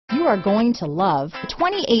you are going to love the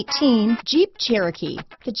 2018 Jeep Cherokee.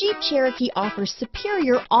 The Jeep Cherokee offers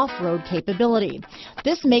superior off-road capability.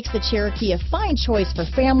 This makes the Cherokee a fine choice for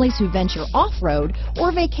families who venture off-road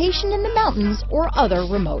or vacation in the mountains or other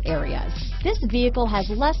remote areas. This vehicle has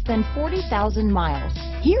less than 40,000 miles.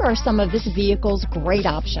 Here are some of this vehicle's great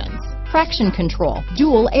options: traction control,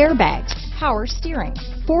 dual airbags, power steering,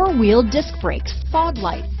 four-wheel disc brakes, fog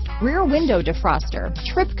lights, rear window defroster,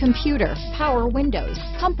 trip computer, power windows,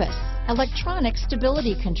 compass, electronic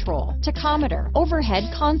stability control, tachometer, overhead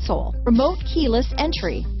console, remote keyless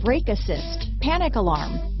entry, brake assist, panic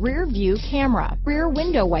alarm, rear view camera, rear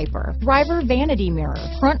window wiper, driver vanity mirror,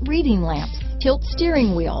 front reading lamps, tilt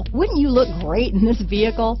steering wheel. Wouldn't you look great in this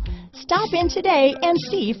vehicle? Stop in today and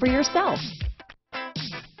see for yourself.